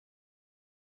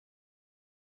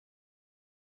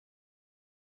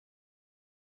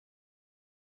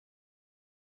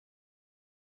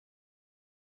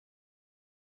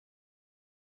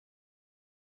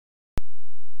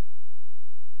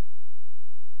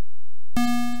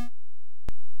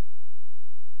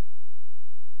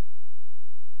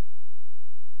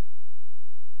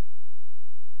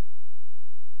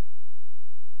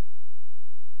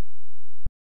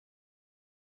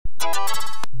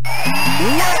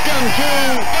to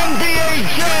NBA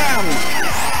Jam.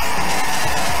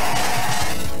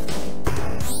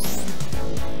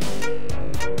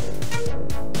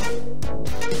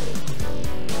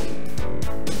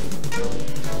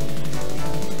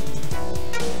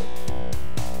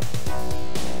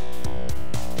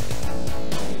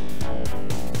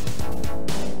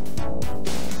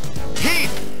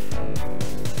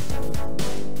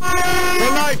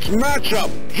 Tonight's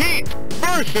matchup, Heat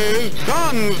versus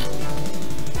Suns.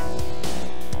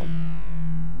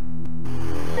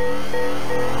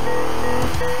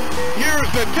 Here's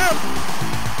the tip.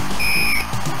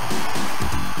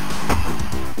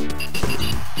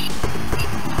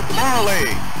 Marley.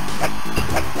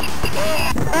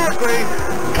 Barkley.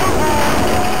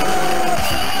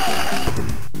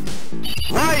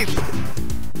 Rice.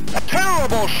 A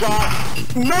terrible shot.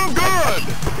 No good.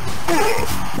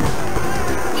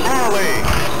 Marley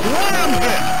slams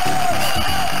it.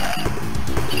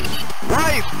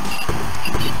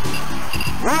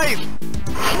 Rice.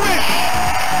 Swish.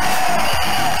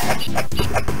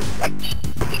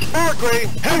 Barkley,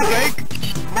 head fake.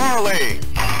 Marley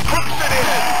hooks it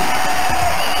in.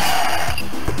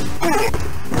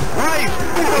 Rice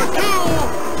for two.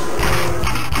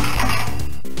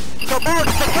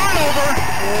 Supports the turnover.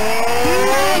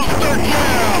 Monster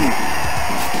jam.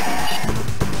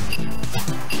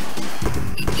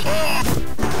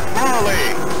 Marley.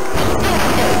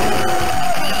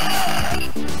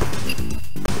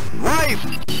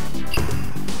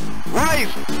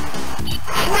 Rice.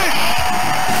 Swish.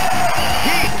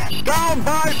 Heat down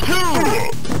by two.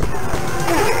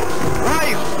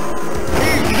 Rice.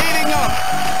 He's heating up.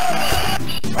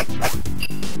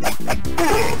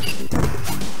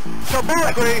 To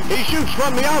Barkley. He shoots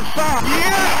from the outside.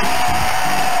 Yeah!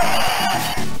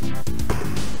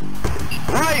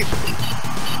 Rice.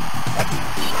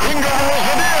 Finger rolls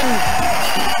it in.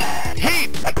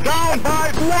 Heat down by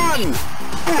one.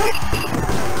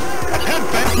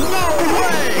 Headband, no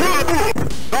way!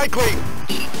 Cycling.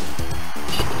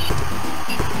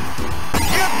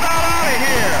 Get that out of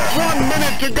here! 1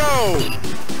 minute to go.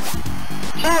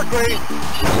 Barkley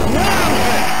slams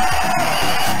it.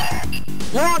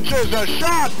 Launches a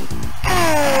shot.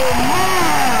 Oh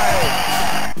my!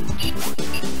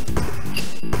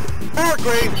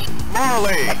 Barkley,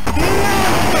 Marley.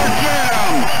 Monster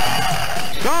jam!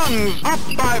 Suns up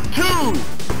by two.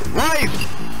 Rice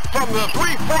from the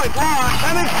three-point line,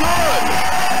 and it's good!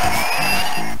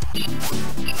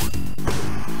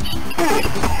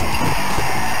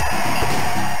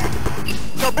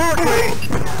 To Barkley.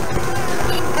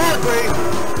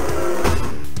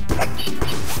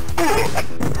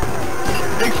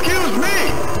 Excuse me!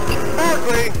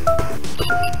 Barkley.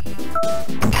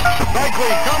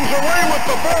 Barkley comes away with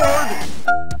the board.